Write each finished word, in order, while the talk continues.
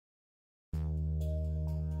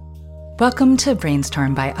Welcome to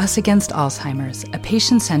Brainstorm by Us Against Alzheimer's, a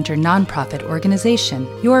patient-centered nonprofit organization.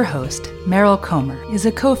 Your host, Meryl Comer, is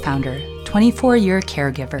a co-founder, 24-year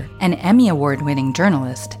caregiver, an Emmy Award-winning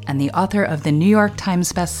journalist, and the author of the New York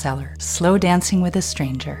Times bestseller, Slow Dancing with a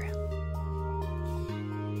Stranger.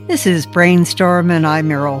 This is Brainstorm, and I'm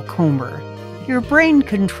Meryl Comer. Your brain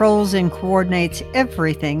controls and coordinates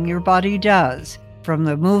everything your body does, from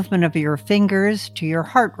the movement of your fingers to your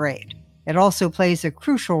heart rate. It also plays a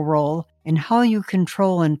crucial role in how you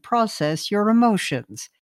control and process your emotions.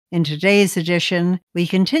 In today's edition, we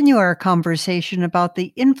continue our conversation about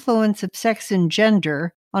the influence of sex and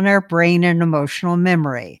gender on our brain and emotional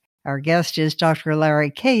memory. Our guest is Dr.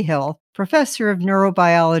 Larry Cahill, professor of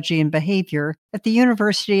neurobiology and behavior at the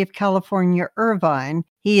University of California, Irvine.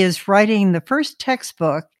 He is writing the first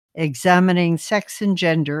textbook examining sex and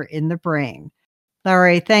gender in the brain.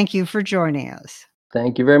 Larry, thank you for joining us.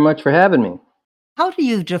 Thank you very much for having me. How do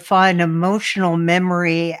you define emotional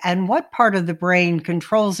memory, and what part of the brain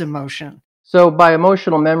controls emotion? So by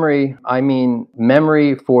emotional memory, I mean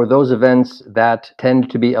memory for those events that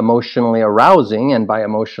tend to be emotionally arousing. And by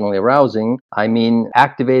emotionally arousing, I mean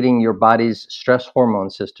activating your body's stress hormone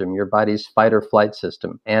system, your body's fight or flight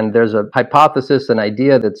system. And there's a hypothesis, an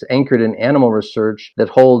idea that's anchored in animal research that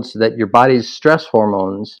holds that your body's stress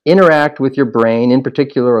hormones interact with your brain, in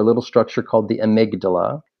particular a little structure called the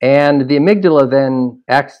amygdala. And the amygdala then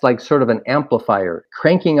acts like sort of an amplifier,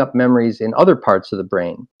 cranking up memories in other parts of the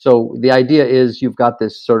brain. So the idea is you've got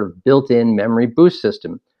this sort of built-in memory boost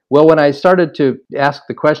system. Well, when I started to ask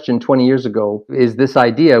the question 20 years ago, is this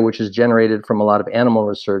idea, which is generated from a lot of animal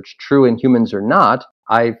research, true in humans or not?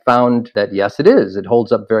 I found that yes, it is. It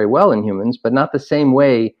holds up very well in humans, but not the same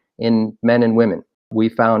way in men and women. We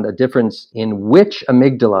found a difference in which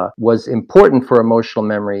amygdala was important for emotional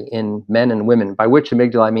memory in men and women. By which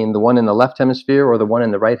amygdala, I mean the one in the left hemisphere or the one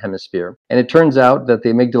in the right hemisphere. And it turns out that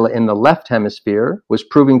the amygdala in the left hemisphere was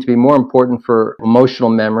proving to be more important for emotional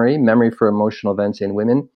memory, memory for emotional events in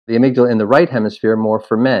women. The amygdala in the right hemisphere more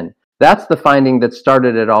for men. That's the finding that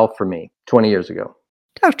started it all for me 20 years ago.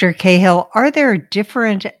 Dr. Cahill, are there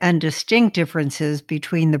different and distinct differences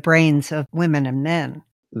between the brains of women and men?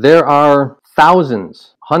 There are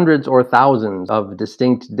thousands, hundreds or thousands of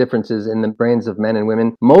distinct differences in the brains of men and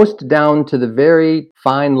women, most down to the very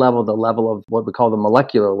fine level, the level of what we call the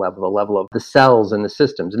molecular level, the level of the cells and the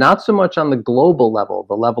systems. Not so much on the global level,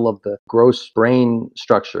 the level of the gross brain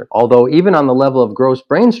structure. Although even on the level of gross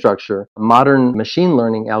brain structure, modern machine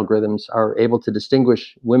learning algorithms are able to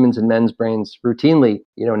distinguish women's and men's brains routinely,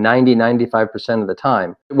 95% of the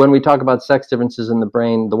time. When we talk about sex differences in the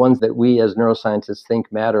brain, the ones that we as neuroscientists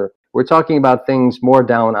think matter, we're talking about things more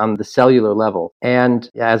down on the cellular level. And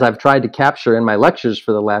as I've tried to capture in my lectures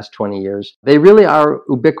for the last 20 years, they really are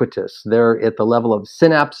ubiquitous. They're at the level of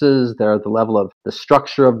synapses, they're at the level of the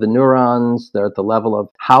structure of the neurons, they're at the level of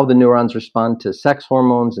how the neurons respond to sex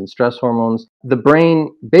hormones and stress hormones. The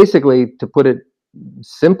brain, basically, to put it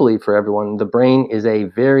simply for everyone, the brain is a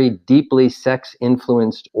very deeply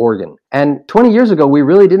sex-influenced organ. And 20 years ago, we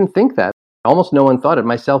really didn't think that. Almost no one thought it,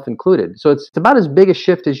 myself included. So it's about as big a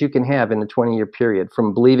shift as you can have in a 20-year period,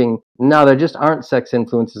 from believing, no, there just aren't sex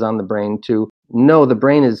influences on the brain, to, no, the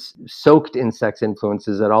brain is soaked in sex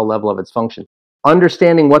influences at all level of its function.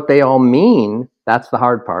 Understanding what they all mean, that's the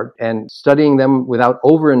hard part. And studying them without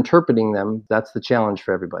over-interpreting them, that's the challenge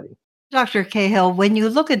for everybody. Dr. Cahill, when you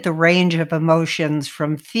look at the range of emotions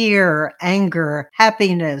from fear, anger,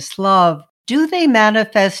 happiness, love, do they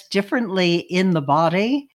manifest differently in the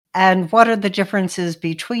body? And what are the differences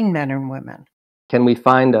between men and women? Can we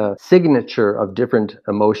find a signature of different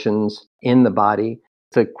emotions in the body?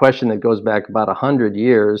 It's a question that goes back about 100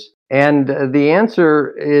 years. And the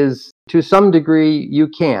answer is, to some degree, you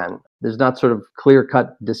can. There's not sort of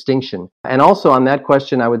clear-cut distinction. And also on that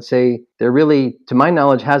question, I would say there really, to my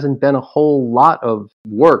knowledge, hasn't been a whole lot of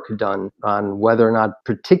work done on whether or not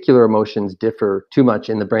particular emotions differ too much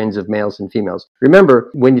in the brains of males and females. Remember,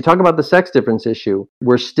 when you talk about the sex difference issue,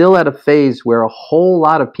 we're still at a phase where a whole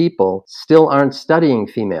lot of people still aren't studying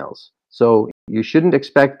females. So you shouldn't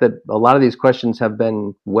expect that a lot of these questions have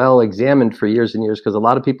been well examined for years and years, because a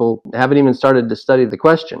lot of people haven't even started to study the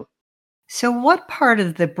question. So what part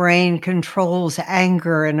of the brain controls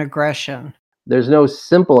anger and aggression? There's no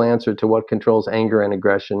simple answer to what controls anger and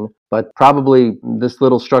aggression, but probably this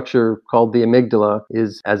little structure called the amygdala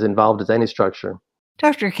is as involved as any structure.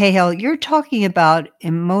 Dr. Cahill, you're talking about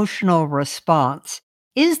emotional response.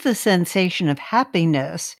 Is the sensation of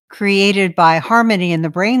happiness created by harmony in the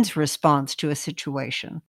brain's response to a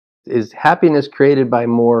situation? Is happiness created by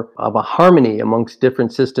more of a harmony amongst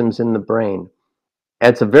different systems in the brain?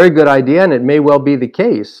 It's a very good idea, and it may well be the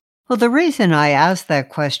case. Well, the reason I asked that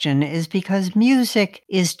question is because music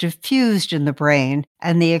is diffused in the brain,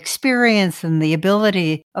 and the experience and the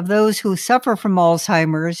ability of those who suffer from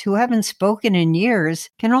Alzheimer's who haven't spoken in years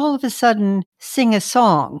can all of a sudden sing a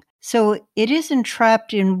song. So it isn't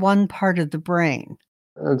trapped in one part of the brain.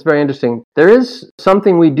 That's very interesting. There is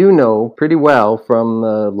something we do know pretty well from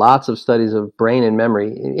lots of studies of brain and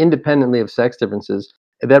memory, independently of sex differences,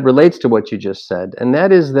 that relates to what you just said. And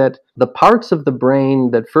that is that the parts of the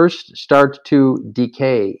brain that first start to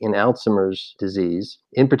decay in Alzheimer's disease,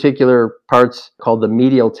 in particular parts called the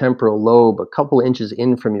medial temporal lobe, a couple inches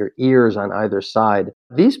in from your ears on either side,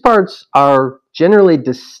 these parts are generally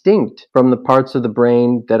distinct from the parts of the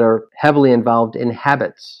brain that are heavily involved in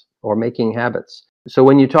habits or making habits. So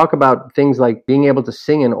when you talk about things like being able to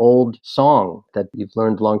sing an old song that you've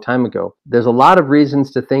learned a long time ago, there's a lot of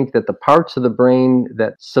reasons to think that the parts of the brain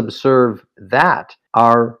that subserve that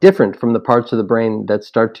are different from the parts of the brain that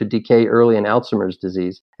start to decay early in Alzheimer's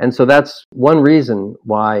disease. And so that's one reason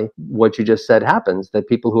why what you just said happens, that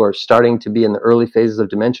people who are starting to be in the early phases of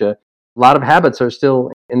dementia, a lot of habits are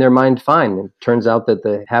still in their mind fine. It turns out that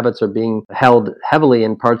the habits are being held heavily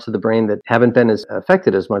in parts of the brain that haven't been as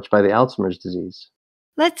affected as much by the Alzheimer's disease.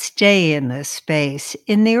 Let's stay in this space.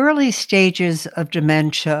 In the early stages of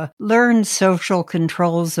dementia, learned social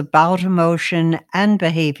controls about emotion and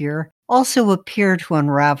behavior also appear to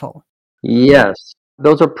unravel. Yes.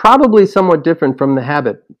 Those are probably somewhat different from the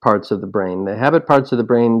habit parts of the brain. The habit parts of the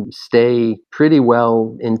brain stay pretty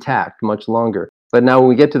well intact much longer. But now when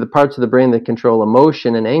we get to the parts of the brain that control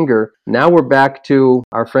emotion and anger, now we're back to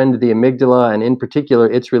our friend the amygdala, and in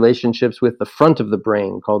particular its relationships with the front of the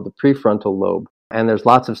brain called the prefrontal lobe. And there's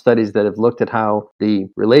lots of studies that have looked at how the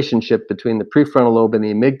relationship between the prefrontal lobe and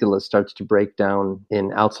the amygdala starts to break down in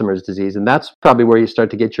Alzheimer's disease. And that's probably where you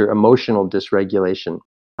start to get your emotional dysregulation.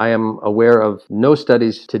 I am aware of no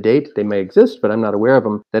studies to date, they may exist, but I'm not aware of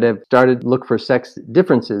them, that have started to look for sex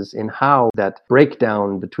differences in how that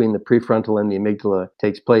breakdown between the prefrontal and the amygdala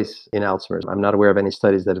takes place in Alzheimer's. I'm not aware of any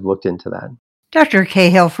studies that have looked into that. Dr.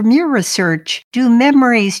 Cahill, from your research, do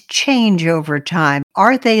memories change over time?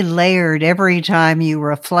 Are they layered every time you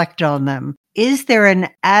reflect on them? Is there an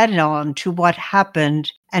add-on to what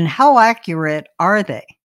happened, and how accurate are they?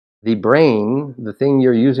 The brain, the thing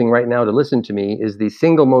you're using right now to listen to me, is the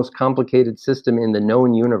single most complicated system in the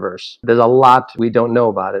known universe. There's a lot we don't know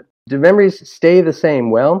about it. Do memories stay the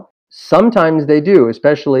same? Well, sometimes they do,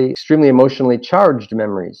 especially extremely emotionally charged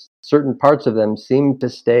memories. Certain parts of them seem to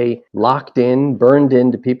stay locked in, burned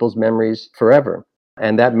into people's memories forever.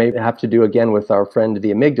 And that may have to do, again, with our friend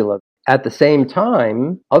the amygdala. At the same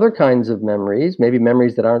time, other kinds of memories, maybe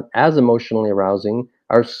memories that aren't as emotionally arousing,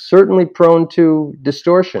 are certainly prone to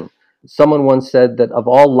distortion. Someone once said that of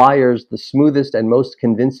all liars, the smoothest and most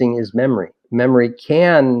convincing is memory. Memory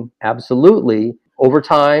can absolutely, over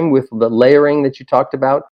time, with the layering that you talked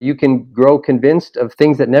about, you can grow convinced of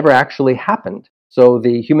things that never actually happened. So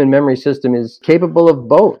the human memory system is capable of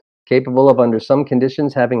both, capable of, under some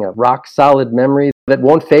conditions, having a rock-solid memory that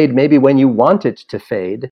won't fade maybe when you want it to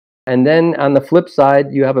fade. And then on the flip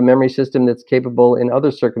side, you have a memory system that's capable in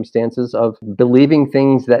other circumstances of believing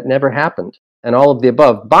things that never happened, and all of the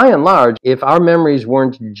above. By and large, if our memories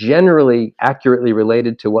weren't generally accurately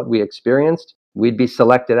related to what we experienced, we'd be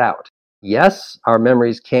selected out. Yes, our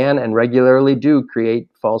memories can and regularly do create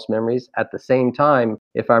false memories. At the same time,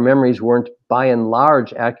 if our memories weren't by and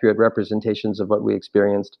large accurate representations of what we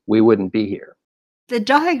experienced, we wouldn't be here. The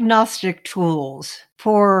diagnostic tools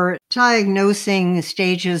for diagnosing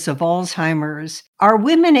stages of Alzheimer's, are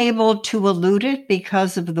women able to elude it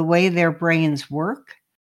because of the way their brains work?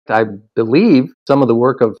 I believe some of the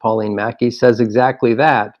work of Pauline Mackey says exactly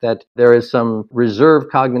that there is some reserve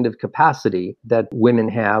cognitive capacity that women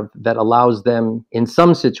have that allows them, in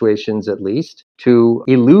some situations at least, to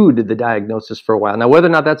elude the diagnosis for a while. Now, whether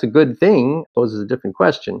or not that's a good thing poses a different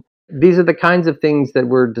question. These are the kinds of things that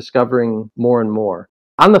we're discovering more and more.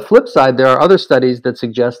 On the flip side, there are other studies that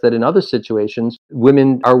suggest that in other situations,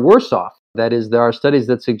 women are worse off. That is, there are studies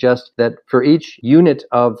that suggest that for each unit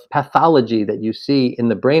of pathology that you see in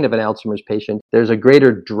the brain of an Alzheimer's patient, there's a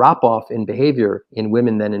greater drop-off in behavior in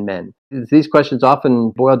women than in men. These questions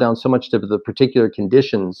often boil down so much to the particular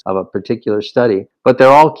conditions of a particular study, but they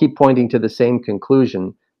all keep pointing to the same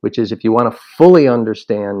conclusion, which is if you want to fully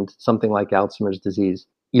understand something like Alzheimer's disease,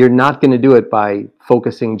 you're not going to do it by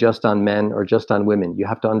focusing just on men or just on women. You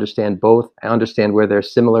have to understand both and understand where they're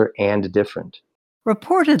similar and different.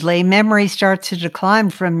 Reportedly, memory starts to decline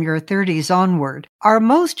from your 30s onward. Are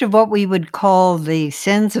most of what we would call the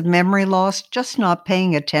signs of memory loss just not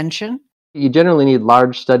paying attention? You generally need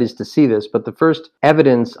large studies to see this, but the first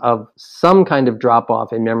evidence of some kind of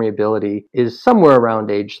drop-off in memory ability is somewhere around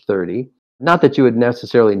age 30. Not that you would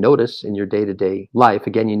necessarily notice in your day-to-day life.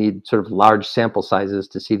 Again, you need sort of large sample sizes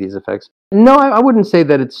to see these effects. No, I wouldn't say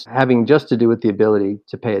that it's having just to do with the ability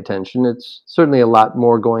to pay attention. It's certainly a lot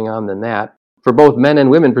more going on than that. For both men and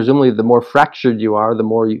women, presumably the more fractured you are, the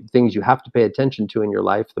more things you have to pay attention to in your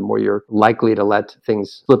life, the more you're likely to let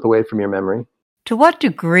things slip away from your memory. To what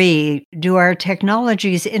degree do our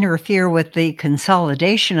technologies interfere with the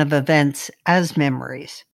consolidation of events as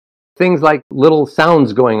memories? Things like little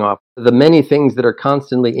sounds going off, the many things that are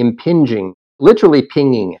constantly impinging, literally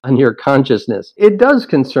pinging on your consciousness. It does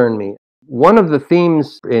concern me. One of the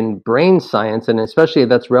themes in brain science, and especially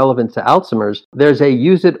that's relevant to Alzheimer's, there's a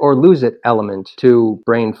use it or lose it element to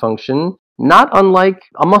brain function, not unlike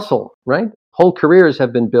a muscle, right? Whole careers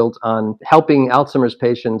have been built on helping Alzheimer's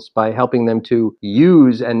patients by helping them to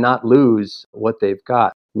use and not lose what they've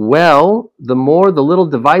got. Well, the more the little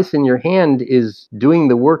device in your hand is doing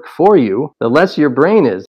the work for you, the less your brain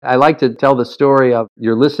is. I like to tell the story of,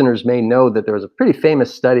 your listeners may know that there was a pretty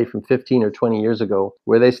famous study from 15 or 20 years ago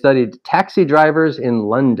where they studied taxi drivers in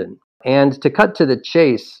London. And to cut to the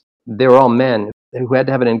chase, they were all men who had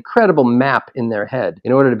to have an incredible map in their head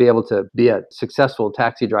in order to be able to be a successful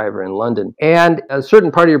taxi driver in London. And a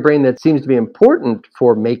certain part of your brain that seems to be important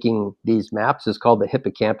for making these maps is called the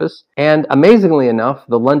hippocampus. And amazingly enough,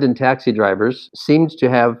 the London taxi drivers seemed to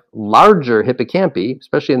have larger hippocampi,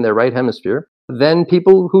 especially in their right hemisphere, than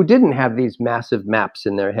people who didn't have these massive maps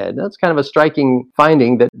in their head. That's kind of a striking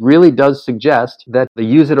finding that really does suggest that the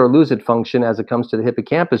use it or lose it function as it comes to the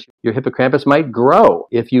hippocampus, your hippocampus might grow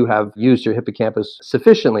if you have used your hippocampus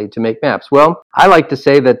sufficiently to make maps. Well, I like to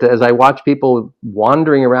say that as I watch people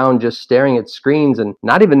wandering around just staring at screens and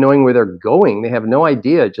not even knowing where they're going, they have no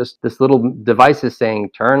idea, just this little device is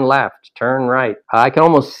saying, turn left, turn right. I can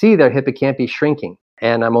almost see their hippocampi shrinking.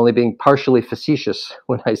 And I'm only being partially facetious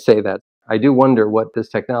when I say that. I do wonder what this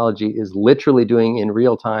technology is literally doing in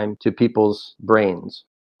real time to people's brains.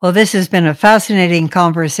 Well, this has been a fascinating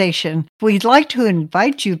conversation. We'd like to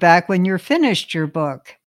invite you back when you're finished your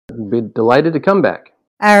book. I'd be delighted to come back.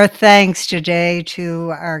 Our thanks today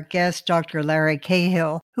to our guest, Dr. Larry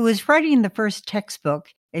Cahill, who is writing the first textbook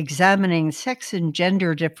examining sex and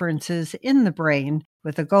gender differences in the brain,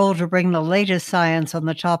 with a goal to bring the latest science on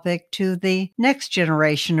the topic to the next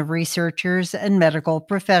generation of researchers and medical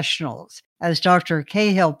professionals. As Dr.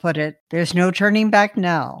 Cahill put it, there's no turning back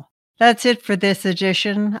now. That's it for this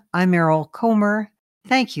edition. I'm Meryl Comer.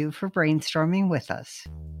 Thank you for brainstorming with us.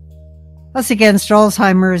 Us Against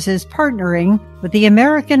Alzheimer's is partnering with the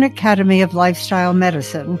American Academy of Lifestyle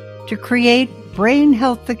Medicine to create Brain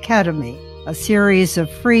Health Academy, a series of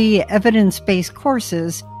free evidence-based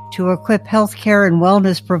courses to equip healthcare and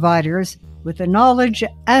wellness providers with the knowledge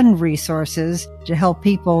and resources to help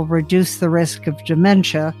people reduce the risk of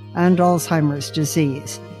dementia and Alzheimer's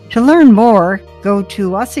disease. To learn more, go to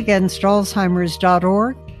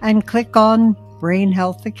usagainstalzheimers.org and click on Brain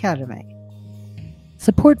Health Academy.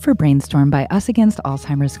 Support for Brainstorm by Us Against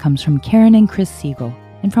Alzheimer's comes from Karen and Chris Siegel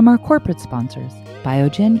and from our corporate sponsors,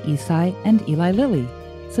 Biogen, Eisai, and Eli Lilly.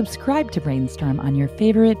 Subscribe to Brainstorm on your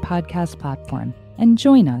favorite podcast platform and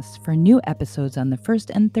join us for new episodes on the first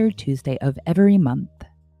and third Tuesday of every month.